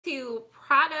to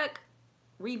product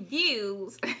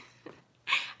reviews.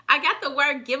 I got the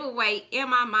word giveaway in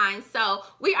my mind. So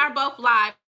we are both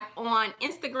live on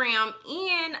Instagram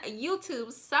and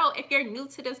YouTube. So if you're new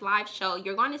to this live show,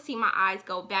 you're going to see my eyes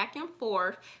go back and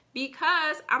forth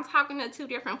because I'm talking to two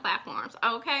different platforms,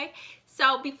 okay?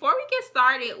 So before we get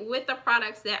started with the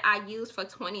products that I use for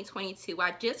 2022,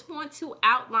 I just want to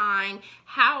outline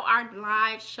how our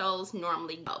live shows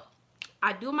normally go.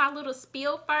 I do my little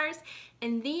spiel first,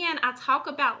 and then I talk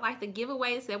about like the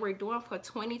giveaways that we're doing for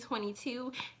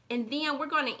 2022, and then we're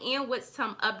going to end with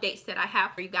some updates that I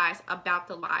have for you guys about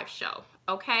the live show.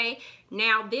 Okay,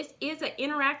 now this is an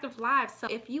interactive live, so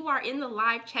if you are in the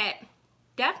live chat,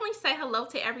 definitely say hello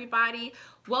to everybody,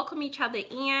 welcome each other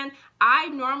in. I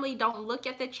normally don't look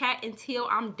at the chat until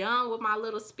I'm done with my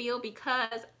little spiel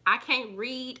because I can't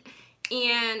read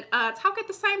and talk at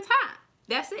the same time.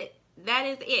 That's it. That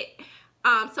is it.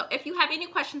 So if you have any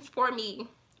questions for me,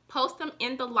 post them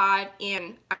in the live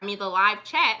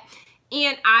chat,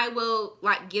 and I will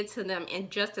like get to them in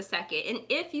just a second. And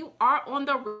if you are on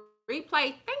the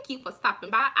replay, thank you for stopping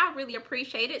by. I really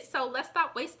appreciate it. So let's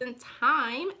stop wasting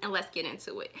time and let's get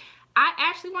into it. I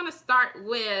actually want to start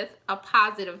with a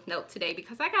positive note today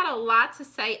because I got a lot to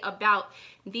say about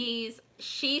these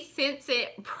She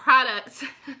Scented products.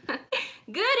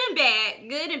 Good and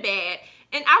bad.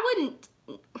 And I wouldn't,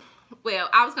 well,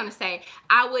 I was going to say,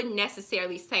 I wouldn't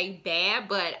necessarily say bad,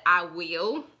 but I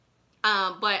will.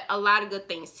 But a lot of good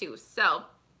things too. So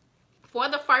for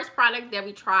the first product that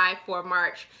we tried for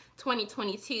March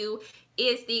 2022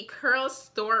 is the Kurl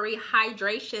Story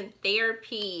Hydration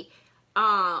Therapy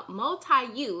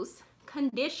multi-use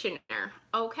conditioner,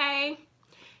 okay?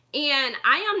 And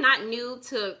I am not new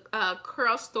to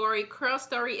Kurl Story. Kurl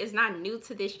Story is not new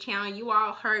to this channel. You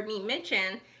all heard me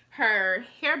mention her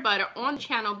hair butter on the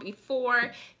channel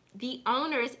before. The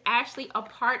owner is actually a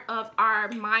part of our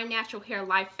My Natural Hair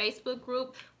Life Facebook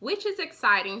group, which is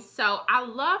exciting. So I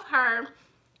love her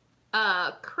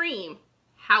cream.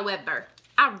 However,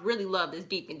 I really love this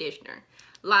deep conditioner.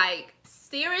 Like,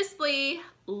 seriously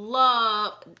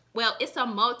love. Well, it's a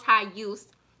multi-use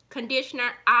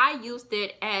conditioner. I used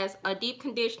it as a deep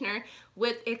conditioner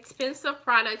with expensive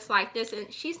products like this,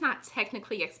 and she's not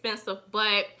technically expensive,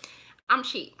 but I'm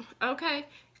cheap, okay?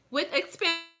 With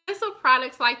expensive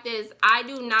products like this, I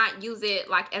do not use it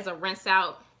like as a rinse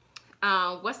out.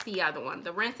 What's the other one?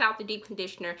 The rinse out, the deep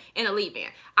conditioner, and a leave-in.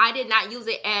 I did not use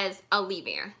it as a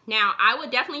leave-in. Now, I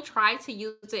would definitely try to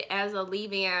use it as a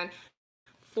leave-in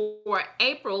for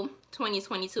April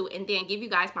 2022 and then give you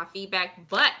guys my feedback.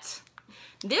 But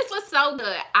this was so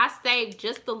good. I saved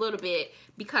just a little bit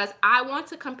because I want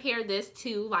to compare this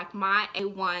to like my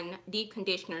A1 deep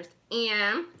conditioners,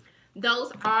 and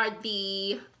those are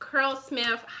the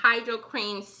Curlsmith Hydro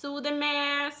Cream Soothing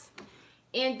Mask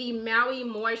and the Maui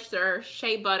Moisture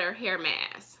Shea Butter Hair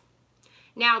Mask.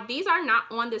 Now, these are not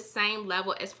on the same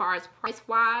level as far as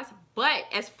price-wise, but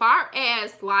as far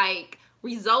as like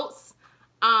results,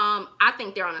 I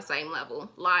think they're on the same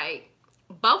level. Like,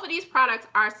 both of these products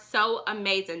are so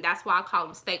amazing. That's why I call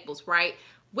them staples, right?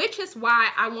 Which is why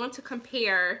I want to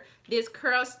compare this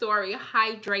Kurl Story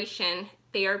Hydration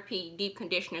Therapy Deep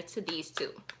Conditioner to these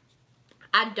two.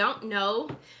 I don't know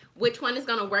which one is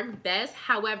going to work best.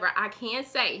 However, I can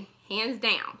say, hands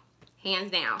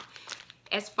down,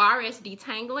 as far as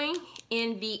detangling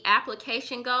in the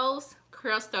application goes,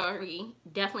 Kurl Story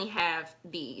definitely have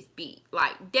these beat.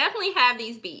 Like, definitely have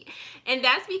these beat. And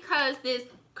that's because this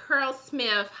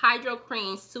Curlsmith Hydro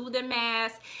Cream Soothing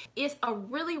Mask is a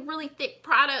really thick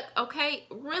product, okay?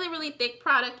 Really thick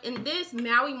product. And this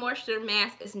Maui Moisture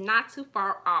Mask is not too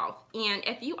far off. And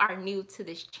if you are new to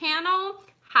this channel,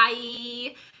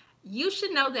 hi, you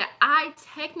should know that I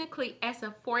technically, as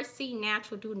a 4C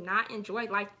natural, do not enjoy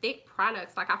like thick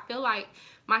products. Like, I feel like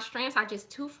my strands are just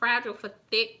too fragile for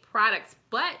thick products.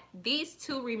 But these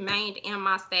two remained in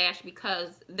my stash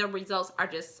because the results are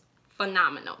just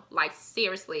phenomenal. Like,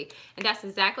 seriously. And that's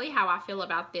exactly how I feel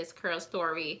about this Kurl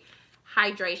Story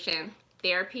Hydration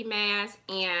Therapy Mask.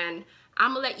 And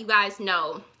I'm gonna let you guys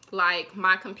know like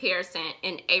my comparison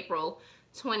in April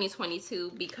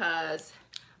 2022 because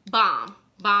bomb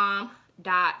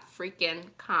dot freaking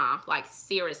com. Like,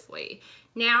 seriously.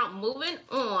 Now, moving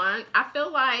on, I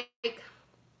feel like,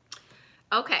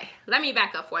 okay, let me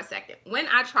back up for a second. When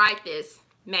I tried this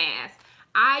mask,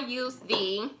 I used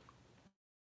the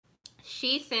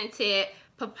She Scented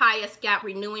Papaya Scalp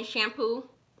Renewing Shampoo,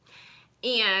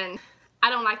 and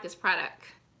I don't like this product.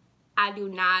 I do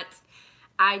not,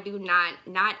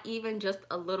 not even just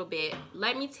a little bit.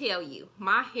 Let me tell you,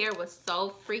 my hair was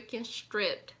so freaking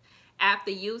stripped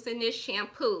after using this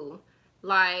shampoo.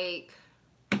 Like,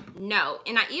 no.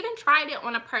 And I even tried it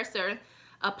on a person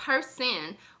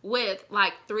with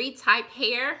like 3 type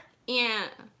hair, and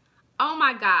oh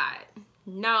my god,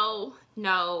 no,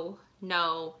 no,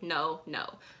 no, no, no.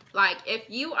 Like, if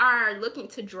you are looking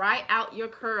to dry out your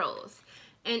curls,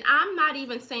 and I'm not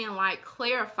even saying like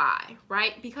clarify,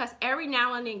 right? Because every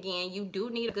now and again you do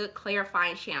need a good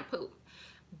clarifying shampoo,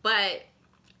 but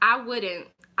I wouldn't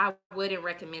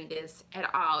recommend this at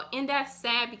all. And that's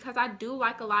sad because I do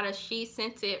like a lot of she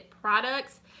scented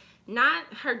products, not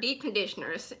her deep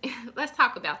conditioners. Let's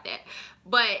talk about that.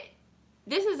 But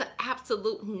this is an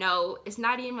absolute no. It's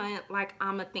not even like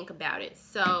I'm gonna think about it.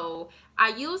 So I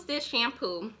use this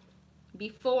shampoo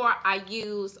before I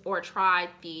use or tried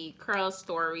the Kurl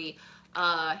Story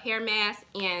hair mask,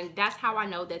 and that's how I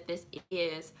know that this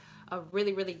is a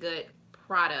really, really good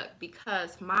product,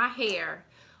 because my hair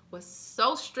was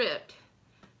so stripped.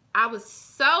 I was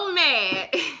so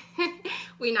mad.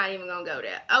 We're not even gonna go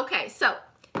there. Okay, so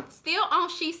still on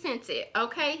She Scented.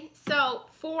 Okay, so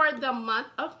for the month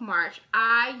of March,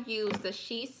 I used the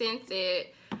She Scented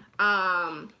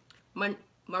Marula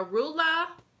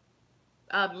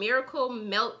Miracle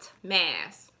Melt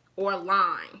Mask or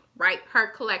Line, right? Her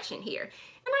collection here. And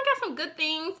I got some good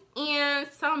things and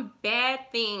some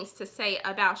bad things to say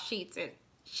about She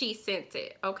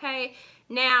Scented, okay?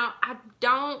 Now,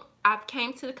 I've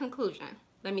came to the conclusion,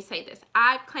 let me say this.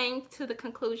 I've came to the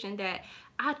conclusion that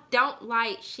I don't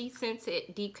like She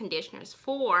Scented deep conditioners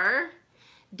for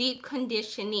deep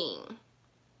conditioning.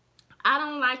 I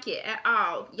don't like it at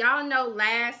all. Y'all know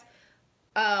last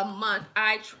month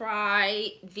I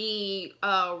tried the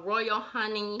Royal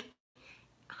Honey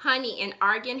and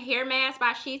Argan hair mask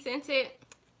by She Scented,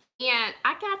 and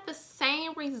I got the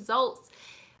same results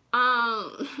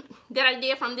that I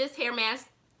did from this hair mask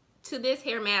to this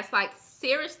hair mask. Like,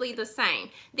 seriously the same.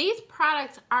 These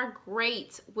products are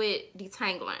great with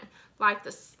detangling. Like,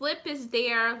 the slip is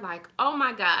there. Like, oh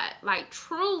my god, like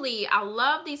truly I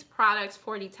love these products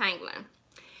for detangling.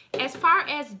 As far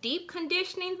as deep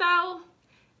conditioning though,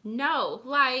 no.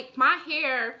 Like, my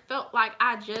hair felt like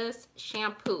I just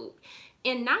shampooed.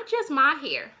 And not just my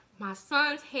hair, my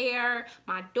son's hair,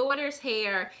 my daughter's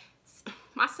hair.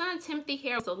 My son Timothy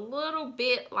hair was a little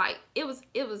bit like, it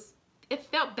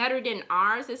felt better than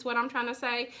ours, is what I'm trying to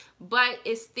say, but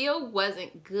it still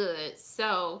wasn't good.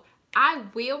 So I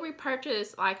will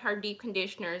repurchase like her deep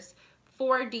conditioners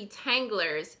for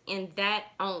detanglers, and that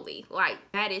only. Like,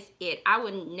 that is it. I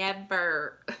would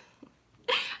never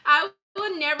I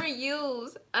would never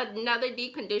use another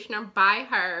deep conditioner by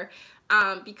her,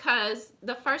 because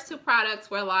the first 2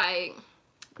 products were like,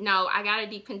 no, I gotta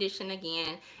deep condition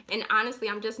again. And honestly,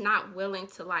 I'm just not willing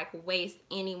to like waste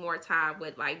any more time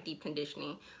with like deep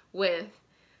conditioning with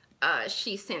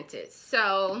She Scented.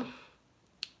 So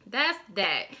that's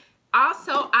that.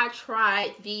 Also, I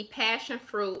tried the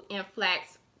Passionfruit and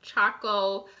Flax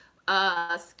Choco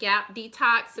Scalp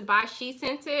Detox by She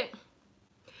Scented,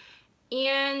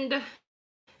 and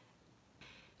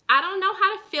I don't know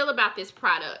how to feel about this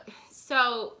product.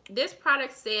 So this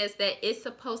product says that it's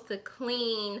supposed to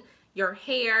clean your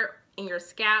hair and your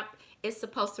scalp. It's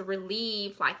supposed to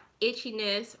relieve like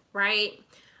itchiness, right?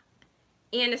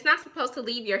 And it's not supposed to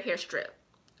leave your hair stripped,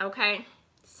 okay?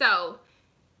 So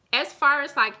as far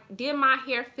as like, did my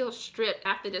hair feel stripped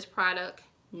after this product?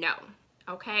 No,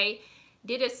 okay?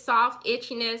 Did it soft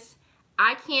itchiness?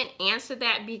 I can't answer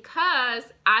that because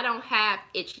I don't have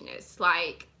itchiness.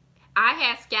 Like, I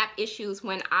had scalp issues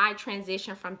when I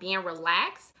transitioned from being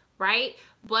relaxed, right?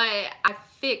 But I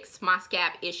fixed my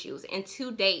scalp issues, and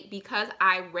to date, because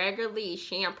I regularly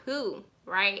shampoo,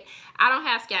 right, I don't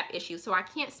have scalp issues, so I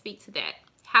can't speak to that.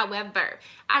 However,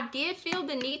 I did feel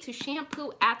the need to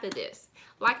shampoo after this.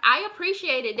 Like, I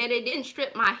appreciated that it didn't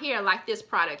strip my hair like this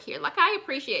product here. Like, I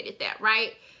appreciated that,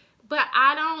 right? But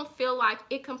I don't feel like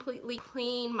it completely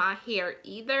cleaned my hair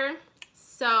either.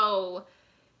 So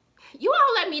you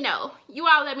all let me know. You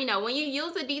all let me know. When you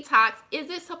use a detox, is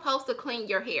it supposed to clean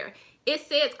your hair? It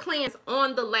says cleanse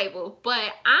on the label,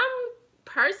 but I'm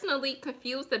personally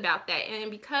confused about that.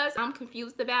 And because I'm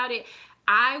confused about it,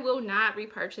 I will not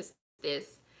repurchase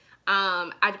this.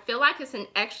 I feel like it's an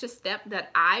extra step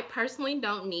that I personally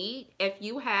don't need. If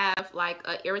you have like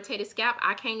an irritated scalp,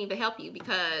 I can't even help you,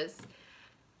 because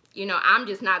you know, I'm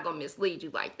just not gonna mislead you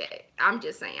like that. I'm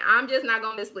just saying, I'm just not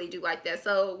gonna mislead you like that.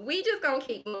 So we just gonna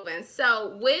keep moving.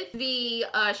 So with the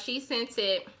She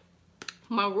Scented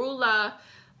Marula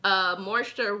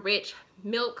Moisture Rich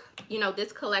Milk, you know,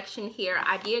 this collection here,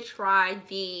 I did try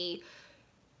the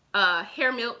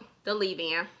hair milk, the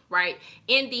leave-in, right,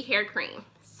 and the hair cream.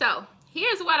 So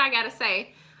here's what I gotta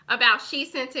say about she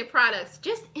scented products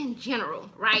just in general,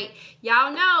 right?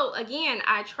 Y'all know, again,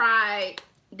 I tried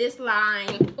this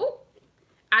line. Ooh,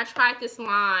 I tried this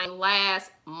line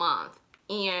last month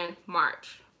in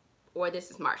March, or this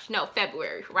is March, no,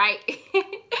 February, right?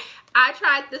 I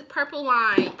tried this purple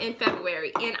line in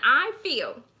February, and I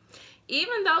feel,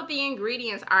 even though the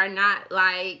ingredients are not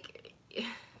like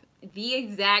the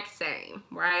exact same,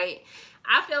 right?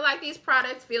 I feel like these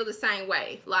products feel the same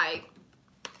way. Like,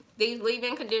 these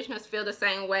leave-in conditioners feel the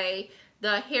same way.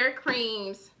 The hair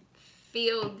creams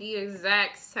feel the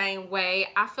exact same way.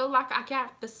 I feel like I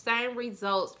got the same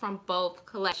results from both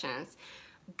collections.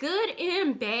 Good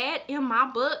and bad in my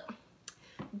book.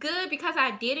 Good because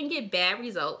I didn't get bad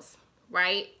results,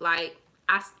 right? Like,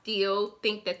 I still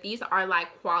think that these are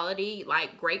like quality,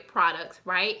 like great products,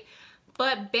 right?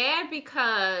 But bad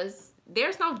because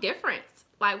there's no difference.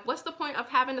 Like, what's the point of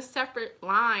having a separate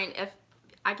line if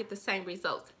I get the same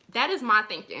results? That is my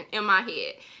thinking in my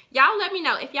head. Y'all let me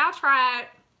know if y'all tried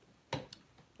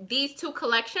these two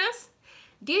collections.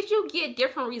 Did you get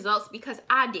different results? Because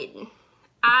I didn't.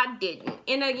 I didn't.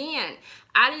 And again,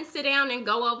 I didn't sit down and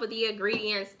go over the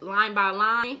ingredients line by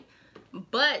line,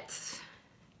 but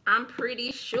I'm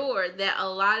pretty sure that a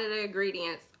lot of the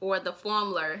ingredients, or the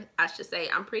formula, I should say,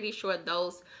 I'm pretty sure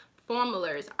those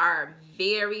formulas are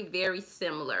very, very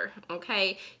similar,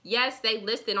 okay? Yes, they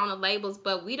listed on the labels,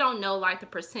 but we don't know like the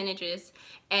percentages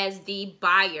as the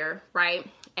buyer, right?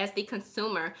 As the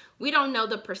consumer, we don't know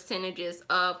the percentages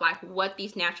of like what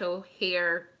these natural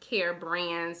hair care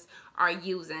brands are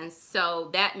using. So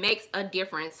that makes a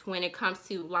difference when it comes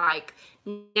to like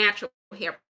natural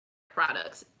hair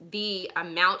products. The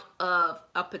amount of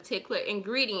a particular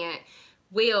ingredient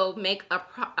will make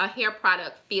a hair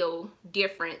product feel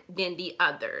different than the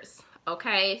others,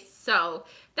 okay? So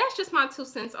that's just my 2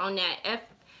 cents on that. If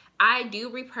I do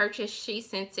repurchase She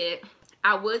Scented,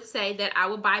 I would say that I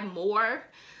would buy more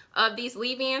of these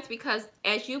leave-ins, because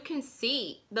as you can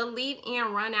see, the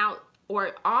leave-in run out,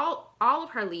 or all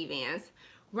of her leave-ins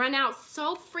run out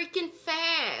so freaking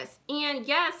fast. And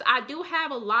yes, I do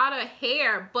have a lot of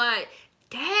hair, but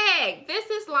dang, this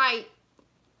is like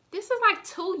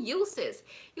 2 uses.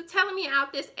 You telling me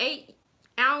out this 8.5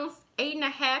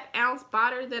 ounce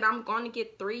bottle that I'm going to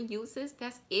get 3 uses?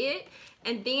 That's it?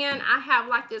 And then I have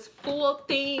like this full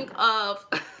thing of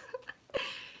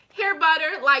hair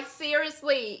butter. Like,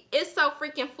 seriously, it's so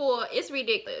freaking full. It's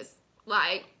ridiculous.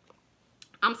 Like,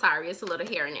 I'm sorry, it's a little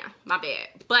hair in there, my bad,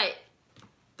 but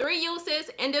 3 uses,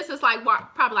 and this is like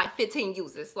what, probably like 15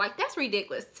 uses. Like, that's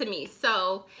ridiculous to me.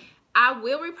 So I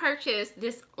will repurchase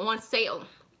this on sale,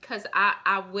 because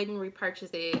I wouldn't repurchase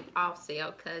it off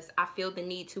sale because I feel the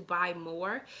need to buy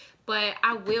more, but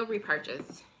I will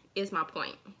repurchase is my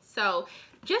point. So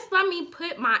just let me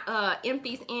put my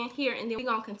empties in here, and then we're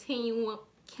gonna continue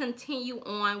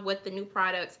on with the new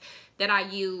products that I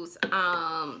use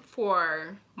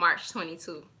for March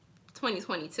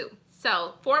 2022.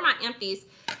 So for my empties,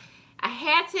 I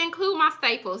had to include my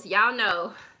staples. Y'all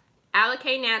know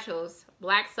Alikay Naturals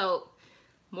black soap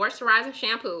moisturizing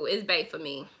shampoo is bae for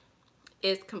me.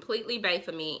 It's completely bae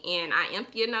for me. And I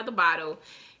emptied another bottle,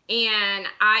 and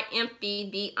I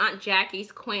emptied the Aunt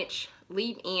Jackie's Quench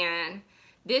leave-in.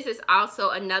 This is also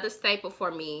another staple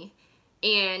for me.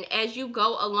 And as you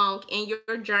go along in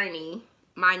your journey,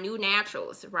 my new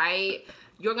naturals, right,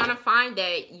 you're gonna find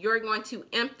that you're going to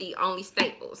empty only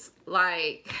staples.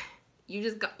 Like, you're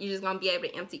just gonna be able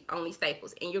to empty only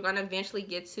staples, and you're gonna eventually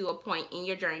get to a point in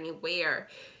your journey where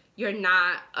you're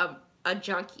not a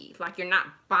junkie. Like, you're not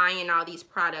buying all these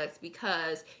products,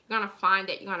 because you're gonna find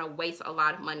that you're gonna waste a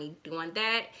lot of money doing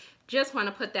that. Just want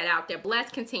to put that out there. But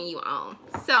let's continue on.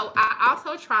 So I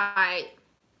also tried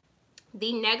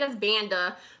the Neges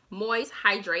Banda Moist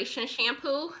Hydration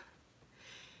Shampoo.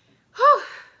 Whew.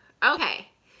 Okay,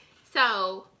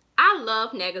 so I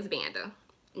love Neges Banda.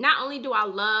 Not only do I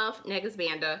love Neges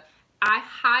Banda, I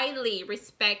highly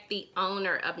respect the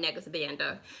owner of Neges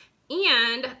Banda.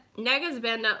 And Neges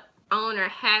Banda owner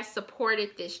has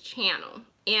supported this channel.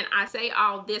 And I say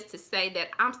all this to say that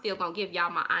I'm still going to give y'all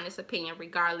my honest opinion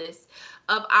regardless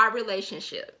of our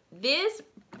relationship. This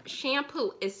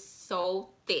shampoo is so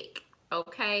thick,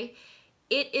 okay?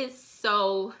 It is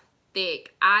so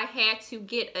thick. I had to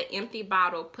get an empty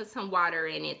bottle, put some water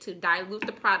in it to dilute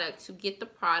the product, to get the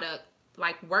product,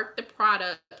 like work the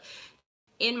product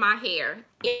in my hair,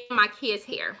 in my kids'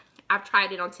 hair. I've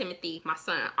tried it on Timothy, my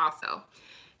son, also.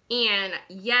 And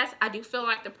yes, I do feel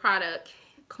like the product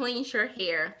cleans your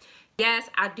hair. Yes,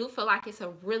 I do feel like it's a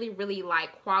really, really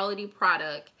like quality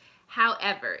product.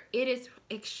 However, it is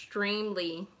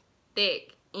extremely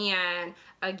thick. And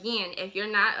again, if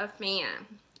you're not a fan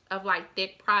of like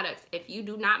thick products, if you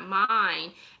do not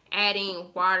mind adding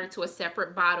water to a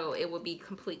separate bottle, it will be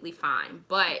completely fine.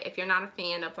 But if you're not a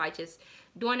fan of like just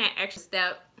doing that extra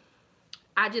step,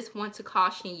 I just want to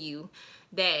caution you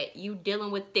that you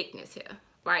dealing with thickness here,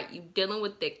 right? You dealing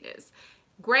with thickness.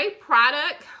 Great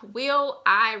product. Will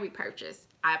I repurchase?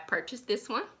 I purchased this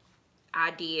one.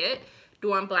 I did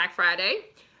during Black Friday.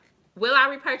 Will I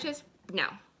repurchase? No,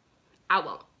 I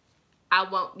won't. I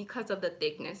won't because of the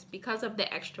thickness, because of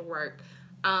the extra work.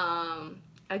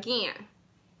 Again,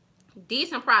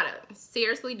 decent product,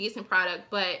 seriously decent product,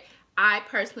 but I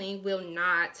personally will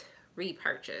not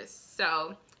repurchase.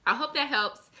 So I hope that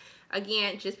helps.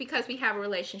 Again, just because we have a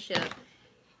relationship,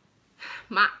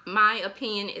 my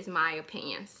opinion is my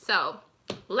opinion. So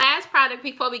last product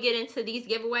before we get into these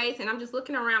giveaways, and I'm just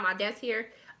looking around my desk here.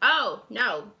 Oh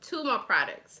no, 2 more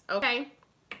products. Okay,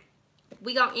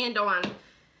 we gonna end on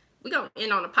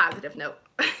a positive note.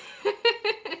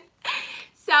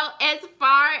 So as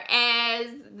far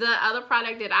as the other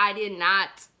product that I did not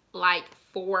like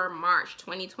for March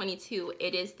 2022,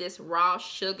 it is this raw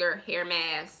sugar hair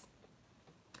mask.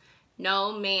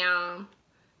 No ma'am,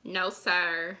 no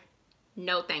sir,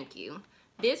 no thank you.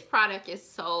 This product is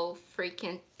so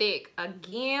freaking thick.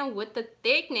 Again, with the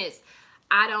thickness,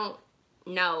 I don't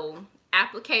know.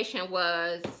 Application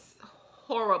was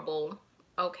horrible,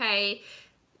 okay?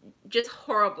 Just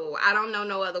horrible. I don't know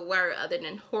no other word other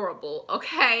than horrible,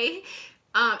 okay?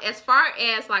 As far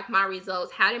as like my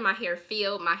results, how did my hair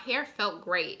feel? My hair felt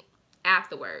great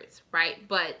afterwards, right?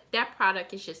 But that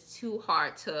product is just too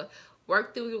hard to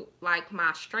work through like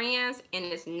my strands, and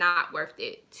it's not worth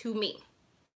it to me,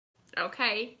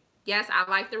 okay? Yes, I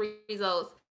like the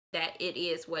results. That it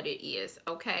is what it is,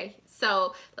 okay?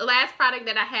 So the last product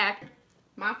that I have,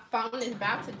 my phone is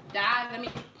about to die. Let me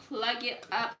plug it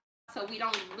up so we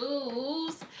don't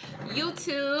lose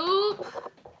YouTube.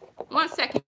 1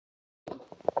 second.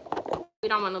 We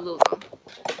don't want to lose them.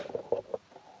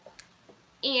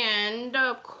 And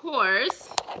of course,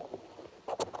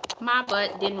 my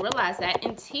butt didn't realize that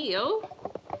until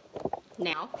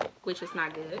now, which is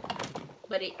not good,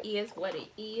 but it is what it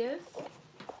is.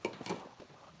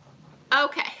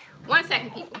 Okay, 1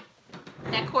 second, people.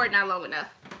 That cord not long enough.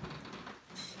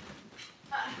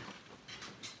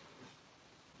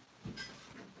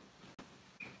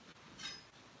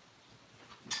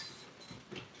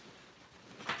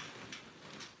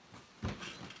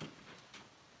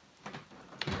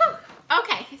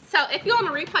 Okay, so if you're on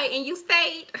a replay and you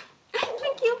stayed,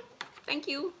 thank you, thank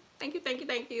you, thank you, thank you,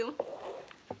 thank you.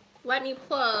 Let me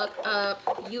plug up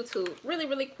YouTube really,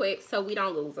 really quick so we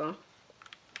don't lose them.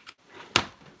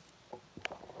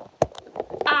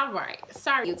 All right,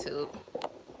 sorry YouTube.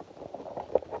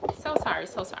 So sorry,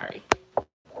 so sorry.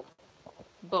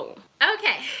 Boom.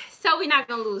 Okay, so we're not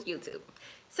gonna lose YouTube.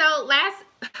 So last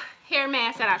hair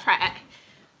mask that I tried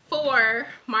for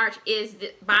March is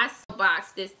by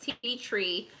SoapBox, this Tea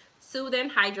Tree Soothing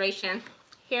Hydration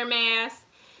hair mask,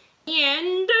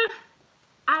 and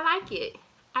I like it.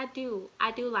 I do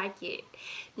like it.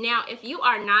 Now, if you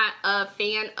are not a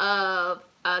fan of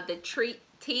the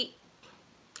tea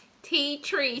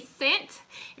tree scent,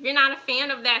 if you're not a fan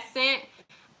of that scent,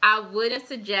 I wouldn't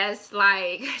suggest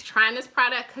like trying this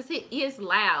product because it is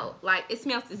loud. Like, it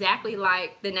smells exactly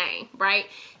like the name, right?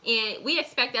 And we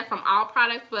expect that from all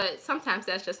products, but sometimes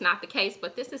that's just not the case.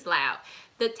 But this is loud.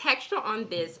 The texture on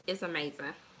this is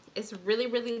amazing. It's really,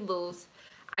 really loose.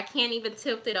 I can't even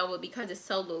tilt it over because it's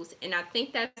so loose, and I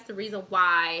think that's the reason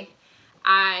why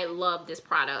I love this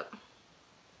product,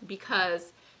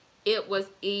 because it was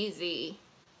easy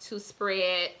to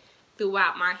spread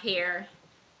throughout my hair.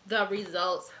 The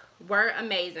results were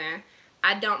amazing.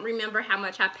 I don't remember how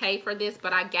much I paid for this,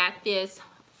 but I got this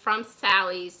from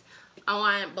Sally's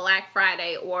on Black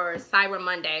Friday or Cyber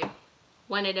Monday,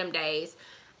 one of them days.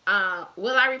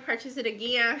 Will I repurchase it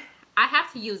again? I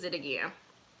have to use it again.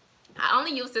 I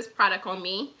only use this product on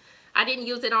me. I didn't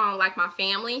use it on like my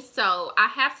family, so I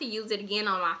have to use it again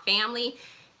on my family.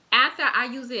 After I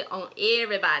use it on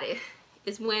everybody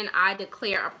is when I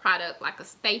declare a product like a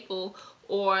staple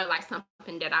or like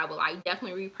something that I will like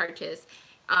definitely repurchase,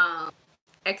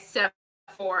 except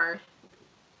for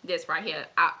this right here.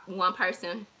 One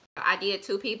person, I did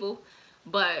 2 people,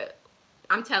 but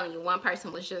I'm telling you, one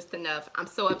person was just enough. I'm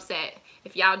so upset.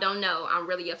 If y'all don't know, I'm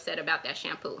really upset about that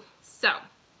shampoo. So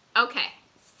okay,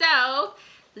 so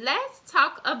let's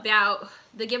talk about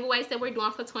the giveaways that we're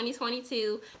doing for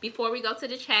 2022 before we go to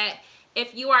the chat.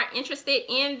 If you are interested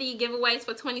in the giveaways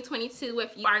for 2022,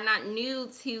 if you are not new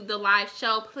to the live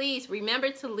show, please remember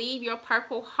to leave your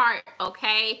purple heart,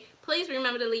 okay? please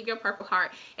remember to leave your purple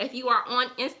heart. If you are on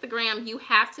Instagram, you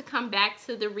have to come back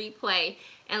to the replay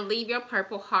and leave your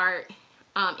purple heart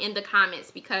in the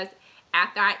comments, because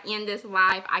after I end this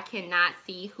live, I cannot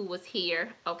see who was here,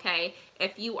 okay?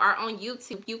 If you are on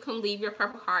YouTube, you can leave your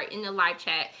purple heart in the live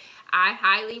chat. I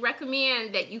highly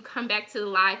recommend that you come back to the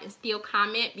live and still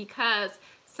comment, because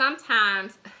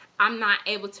sometimes I'm not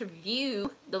able to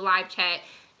view the live chat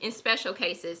in special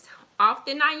cases.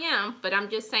 Often I am, but I'm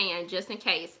just saying, just in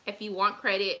case. If you want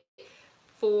credit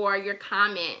for your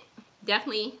comment,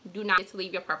 definitely do not forget to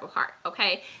leave your purple heart,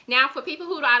 okay? Now, for people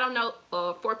who I don't know,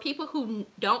 or for people who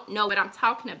don't know what I'm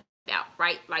talking about,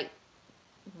 right? Like,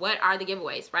 what are the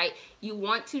giveaways, right? You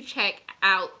want to check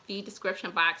out the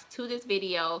description box to this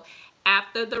video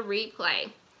after the replay.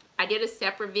 I did a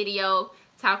separate video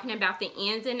talking about the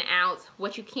ins and outs,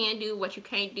 what you can do, what you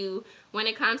can't do when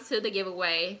it comes to the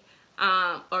giveaway,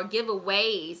 or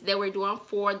giveaways that we're doing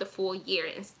for the full year,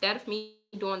 instead of me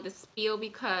doing the spiel,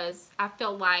 because I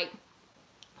felt like,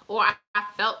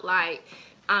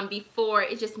 before,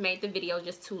 it just made the video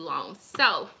just too long.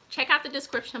 So check out the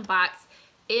description box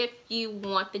if you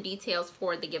want the details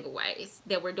for the giveaways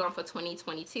that we're doing for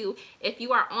 2022. If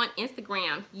you are on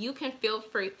Instagram, you can feel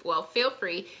free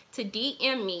to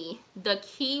DM me the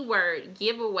keyword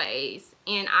giveaways,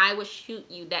 and I will shoot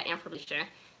you that information,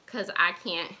 because I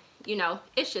can't, you know,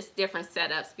 it's just different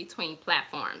setups between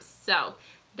platforms. So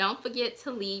don't forget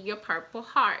to leave your purple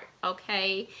heart,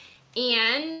 okay?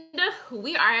 And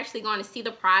we are actually going to see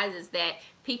the prizes that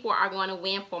people are going to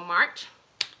win for March.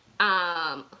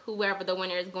 Whoever the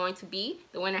winner is going to be.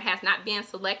 The winner has not been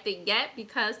selected yet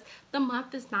because the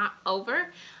month is not over.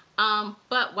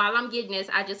 But while I'm getting this,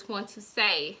 I just want to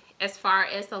say, as far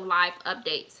as the live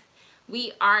updates,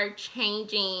 we are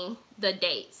changing the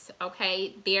dates,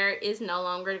 okay? There is no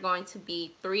longer going to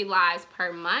be 3 lives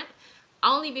per month,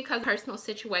 only because of personal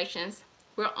situations.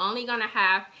 We're only going to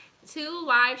have 2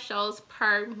 live shows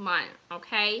per month,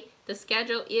 okay? The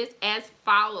schedule is as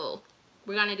follows.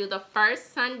 We're going to do the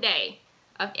first Sunday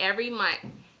of every month,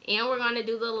 and we're going to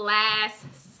do the last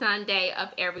Sunday of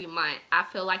every month. I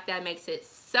feel like that makes it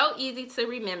so easy to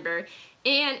remember.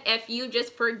 And if you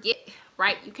just forget,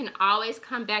 right, you can always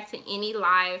come back to any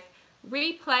live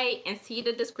replay and see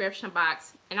the description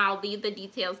box, and I'll leave the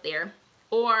details there.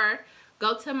 Or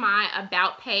go to my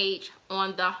About page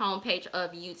on the homepage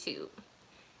of YouTube.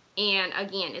 And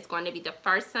again, it's going to be the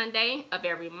first Sunday of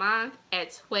every month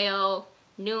at 12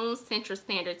 noon Central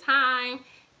Standard Time,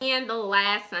 and the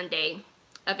last Sunday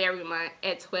of every month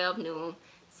at 12 noon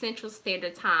Central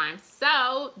Standard Time.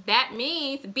 So that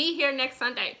means be here next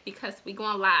Sunday, because we're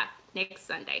going live next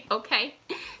Sunday, okay?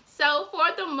 So for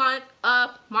the month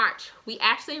of March, we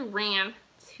actually ran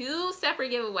 2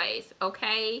 separate giveaways,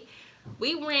 okay?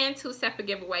 We ran 2 separate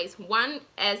giveaways, one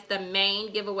as the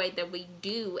main giveaway that we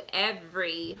do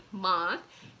every month,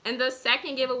 and the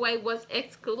second giveaway was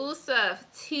exclusive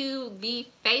to the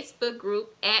Facebook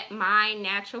group at My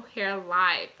Natural Hair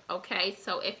Live, okay?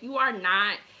 So if you are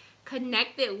not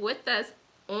connected with us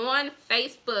on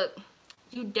Facebook,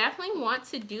 you definitely want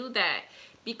to do that,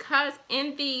 because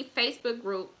in the Facebook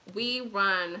group, we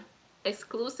run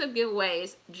exclusive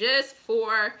giveaways just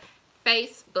for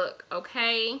Facebook,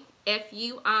 okay? If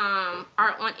you are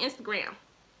on Instagram,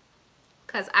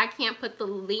 because I can't put the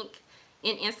link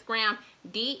in Instagram,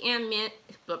 DM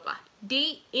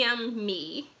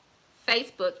me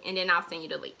Facebook, and then I'll send you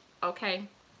the link, okay?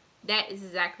 That is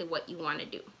exactly what you want to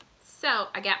do. So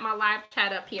I got my live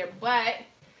chat up here, but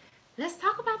let's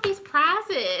talk about these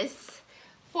prizes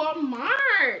for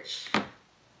March,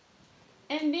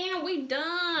 and then we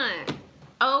done.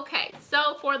 Okay,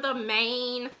 so for the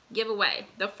main giveaway,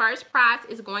 the first prize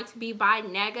is going to be by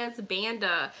Neges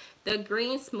Banda, the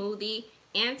green smoothie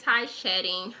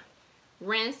anti-shedding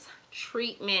rinse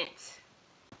treatment.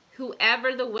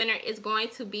 Whoever the winner is going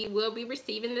to be will be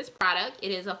receiving this product.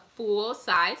 It is a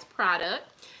full-size product.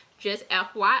 Just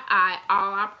FYI,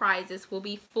 all our prizes will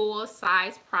be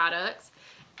full-size products.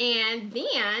 And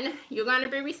then you're going to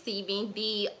be receiving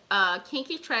the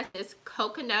Kinky Tresses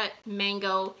Coconut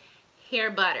Mango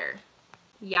Hair Butter.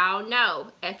 Y'all know,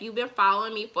 if you've been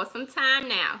following me for some time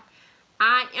now,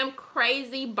 I am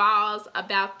crazy balls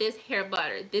about this hair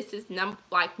butter. This is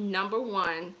number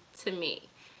 1 to me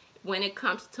when it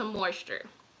comes to moisture.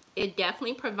 It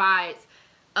definitely provides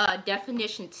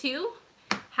definition too.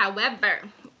 However,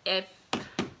 if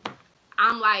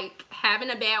I'm like having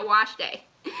a bad wash day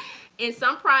and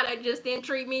some product just didn't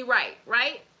treat me right,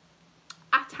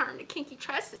 I turn to Kinky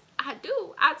Tresses. I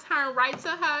do. I turn right to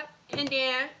her, and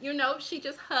then, you know, she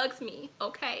just hugs me,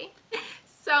 okay?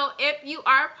 So if you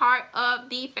are part of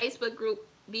the Facebook group,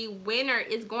 the winner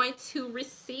is going to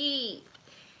receive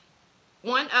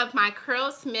one of my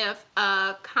Curlsmith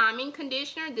calming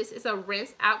conditioner. This is a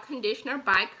rinse out conditioner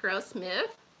by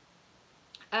Curlsmith.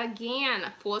 Again,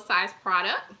 a full size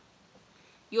product.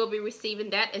 You'll be receiving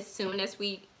that as soon as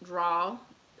we draw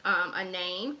a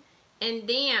name. And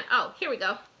then, oh, here we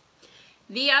go.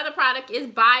 The other product is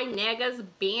by Neges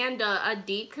Banda, a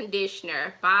deep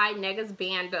conditioner by Neges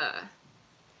Banda.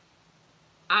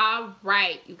 All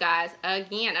right, you guys,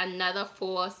 again, another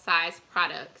full size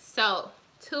product. So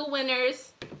 2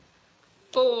 winners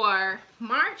for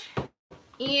March.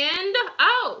 And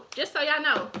oh, just so y'all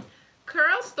know,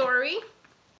 Kurl Story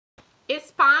is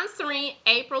sponsoring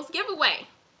April's giveaway.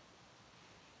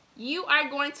 You are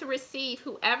going to receive,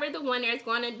 whoever the winner is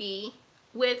going to be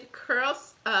with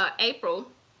Kurl's April,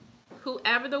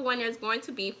 whoever the winner is going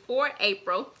to be for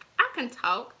April. I can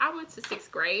talk. I went to 6th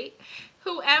grade.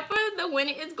 Whoever the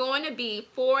winner is going to be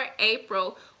for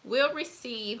April will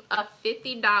receive a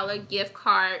 $50 gift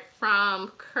card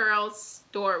from Kurl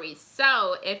Story.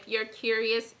 So if you're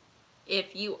curious,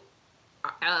 if you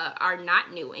are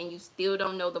not new and you still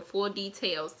don't know the full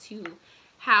details to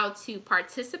how to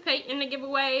participate in the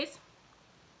giveaways,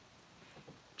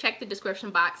 check the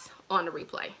description box on the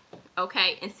replay,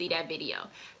 okay, and see that video.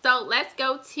 So let's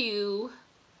go to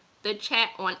the chat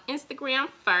on Instagram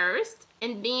first,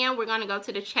 and then we're going to go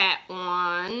to the chat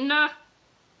on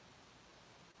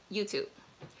YouTube.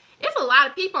 It's a lot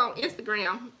of people on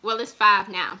Instagram. Well, it's 5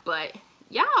 now, but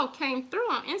y'all came through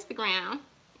on Instagram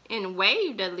and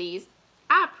waved at least.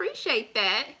 I appreciate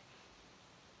that.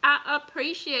 I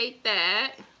appreciate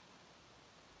that.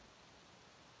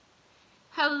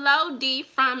 Hello, D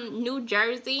from New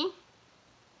Jersey.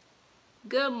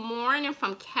 Good morning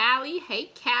from Cali.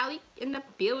 Hey, Cali in the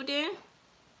building.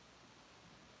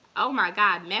 Oh my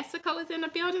God, Mexico is in the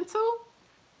building too?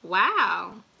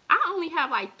 Wow. I only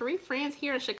have like 3 friends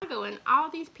here in Chicago, and all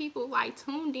these people like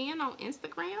tuned in on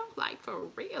Instagram. Like, for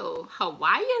real.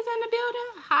 Hawaii is in the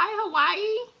building. Hi,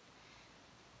 Hawaii.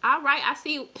 All right, I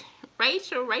see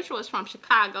Rachel. Rachel is from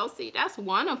Chicago. See, that's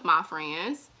one of my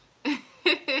friends.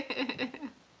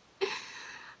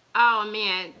 Oh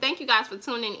man, thank you guys for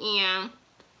tuning in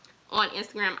on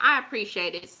Instagram. I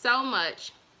appreciate it so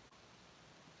much.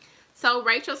 So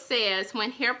Rachel says,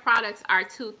 when hair products are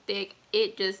too thick,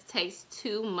 it just takes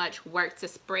too much work to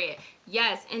spread.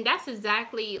 Yes, and that's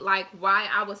exactly like why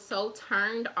I was so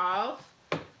turned off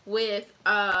with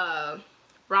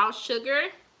raw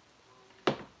sugar.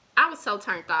 I was so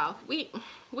turned off. We're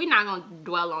not gonna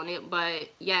dwell on it, but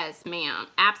yes, ma'am,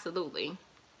 absolutely.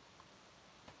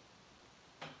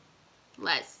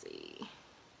 Let's see.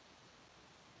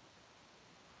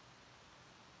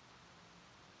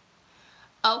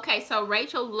 Okay, so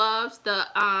Rachel loves the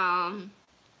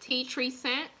tea tree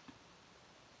scent.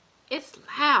 It's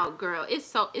loud, girl. It's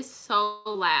so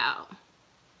loud.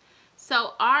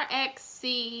 So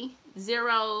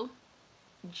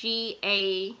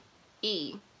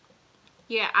RXC0GAE.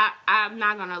 Yeah, I'm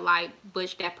not gonna like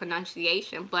butcher that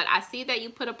pronunciation, but I see that you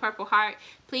put a purple heart.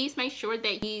 Please make sure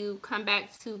that you come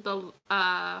back to the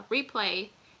replay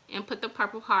and put the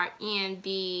purple heart in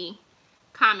the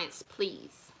comments,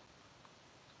 please.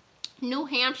 New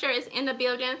Hampshire is in the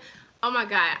building. Oh my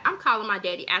God, I'm calling my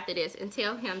daddy after this and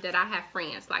tell him that I have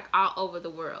friends like all over the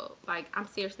world. Like, I'm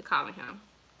seriously calling him.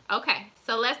 Okay,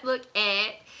 so let's look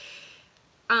at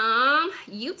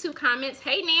YouTube comments.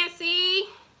 Hey Nancy.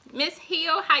 Miss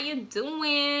Hill, how you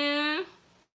doing?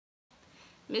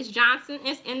 Miss Johnson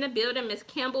is in the building. Miss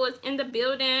Kimball is in the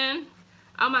building.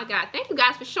 Oh my God, thank you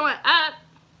guys for showing up.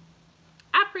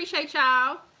 I appreciate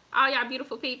y'all, all y'all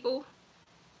beautiful people.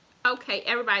 Okay,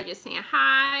 everybody just saying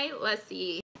hi. Let's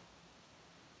see.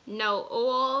 No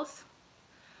oils.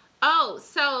 Oh,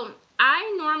 so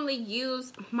I normally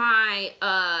use my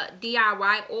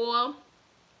DIY oil.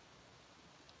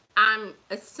 I'm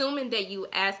assuming that you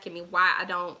asking me why I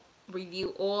don't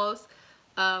review oils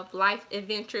of Life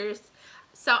Adventures.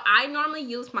 So I normally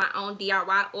use my own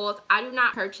DIY oils. I do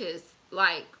not purchase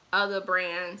like other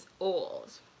brands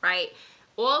oils, right?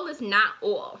 Oil is not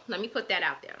oil. Let me put that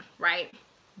out there, right?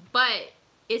 But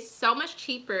it's so much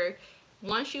cheaper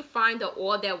once you find the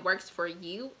oil that works for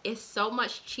you. It's so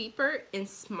much cheaper and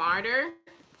smarter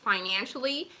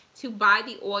financially to buy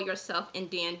the oil yourself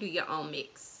and then do your own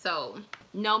mix. So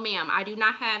no ma'am, I do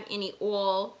not have any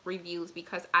oil reviews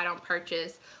because I don't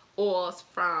purchase oils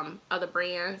from other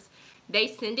brands. They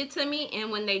send it to me,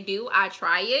 and when they do, I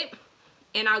try it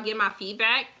and I'll give my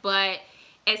feedback. But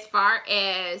as far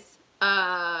as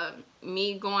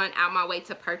me going out my way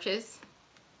to purchase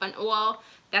an oil,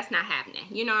 that's not happening,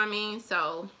 you know what I mean?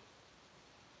 So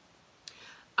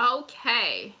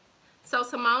okay, So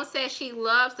Simone says she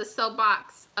loves the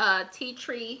SoapBox tea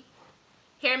tree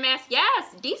hair mask.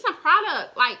 Yes, decent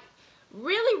product. Like,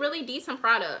 really decent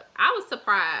product. I was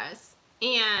surprised.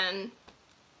 And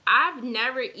I've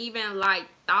never even, like,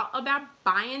 thought about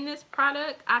buying this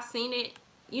product. I seen it,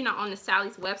 you know, on the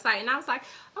Sally's website. And I was like,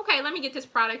 okay, let me get this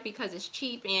product because it's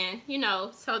cheap and, you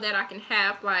know, so that I can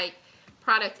have, like,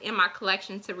 products in my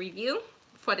collection to review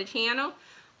for the channel.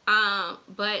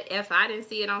 But if I didn't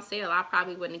see it on sale, I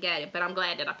probably wouldn't have got it. But I'm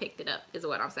glad that I picked it up, is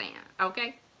what I'm saying.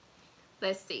 Okay?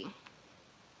 Let's see.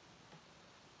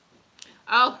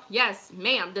 Oh, yes,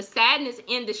 ma'am. The sadness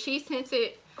in the she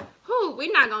scented. Whew,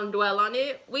 we're not going to dwell on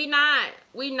it. We not,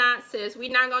 sis.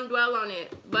 We're not going to dwell on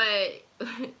it. But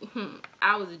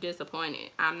I was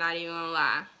disappointed. I'm not even going to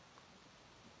lie.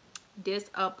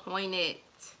 Disappointed.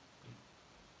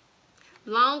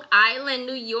 Long Island,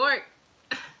 New York.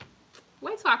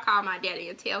 Wait till I call my daddy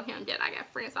and tell him that I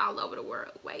got friends all over the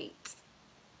world. Wait.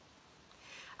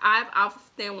 I've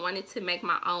often wanted to make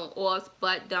my own oils,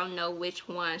 but don't know which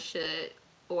one should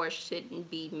or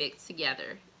shouldn't be mixed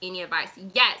together. Any advice?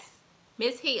 Yes,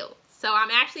 Miss Hill. So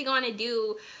I'm actually going to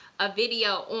do a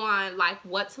video on like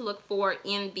what to look for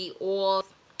in the oils,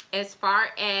 as far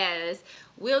as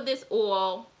will this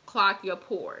oil clog your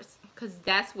pores, because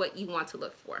that's what you want to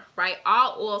look for, right?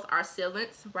 All oils are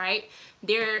sealants, right?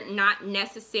 They're not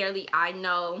necessarily, I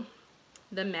know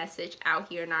the message out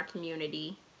here in our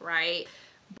community, right?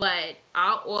 But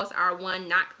all oils are, one,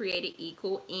 not created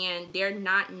equal, and they're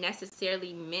not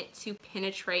necessarily meant to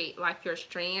penetrate like your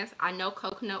strands. I know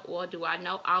coconut oil do, I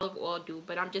know olive oil do,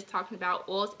 but I'm just talking about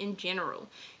oils in general.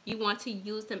 You want to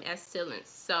use them as sealants.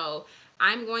 So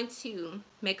I'm going to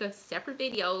make a separate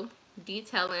video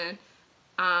detailing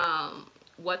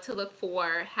what to look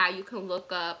for, how you can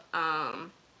look up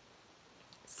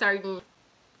certain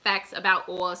facts about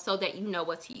oils so that you know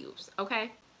what to use.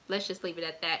 Okay, let's just leave it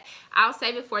at that. I'll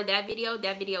save it for that video.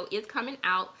 That video is coming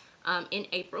out in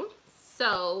April,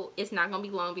 so it's not gonna be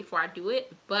long before I do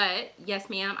it. But yes,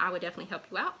 ma'am, I would definitely help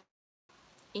you out.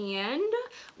 And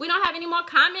we don't have any more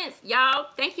comments, y'all.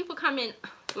 Thank you for coming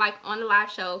like on the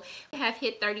live show. We have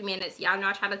hit 30 minutes. Y'all know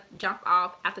I try to jump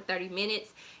off after 30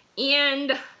 minutes,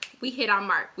 and we hit our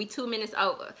mark. We 2 minutes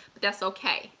over, but that's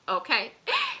okay. Okay.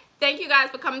 Thank you guys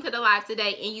for coming to the live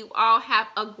today, and you all have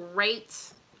a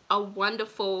great, a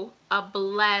wonderful, a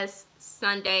blessed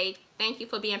Sunday. Thank you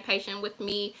for being patient with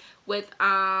me with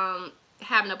having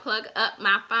to plug up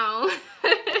my phone.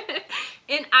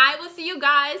 And I will see you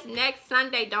guys next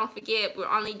Sunday. Don't forget, we're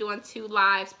only doing 2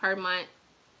 lives per month.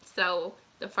 So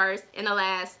the first and the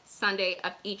last Sunday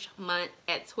of each month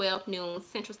at 12 noon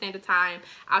Central Standard Time.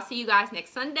 I'll see you guys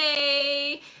next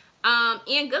Sunday.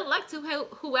 And good luck to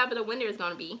whoever the winner is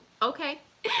going to be. Okay.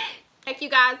 Thank you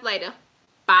guys later.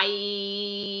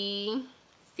 Bye.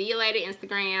 See you later,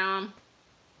 Instagram.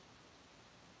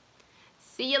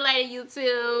 See you later,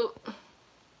 YouTube.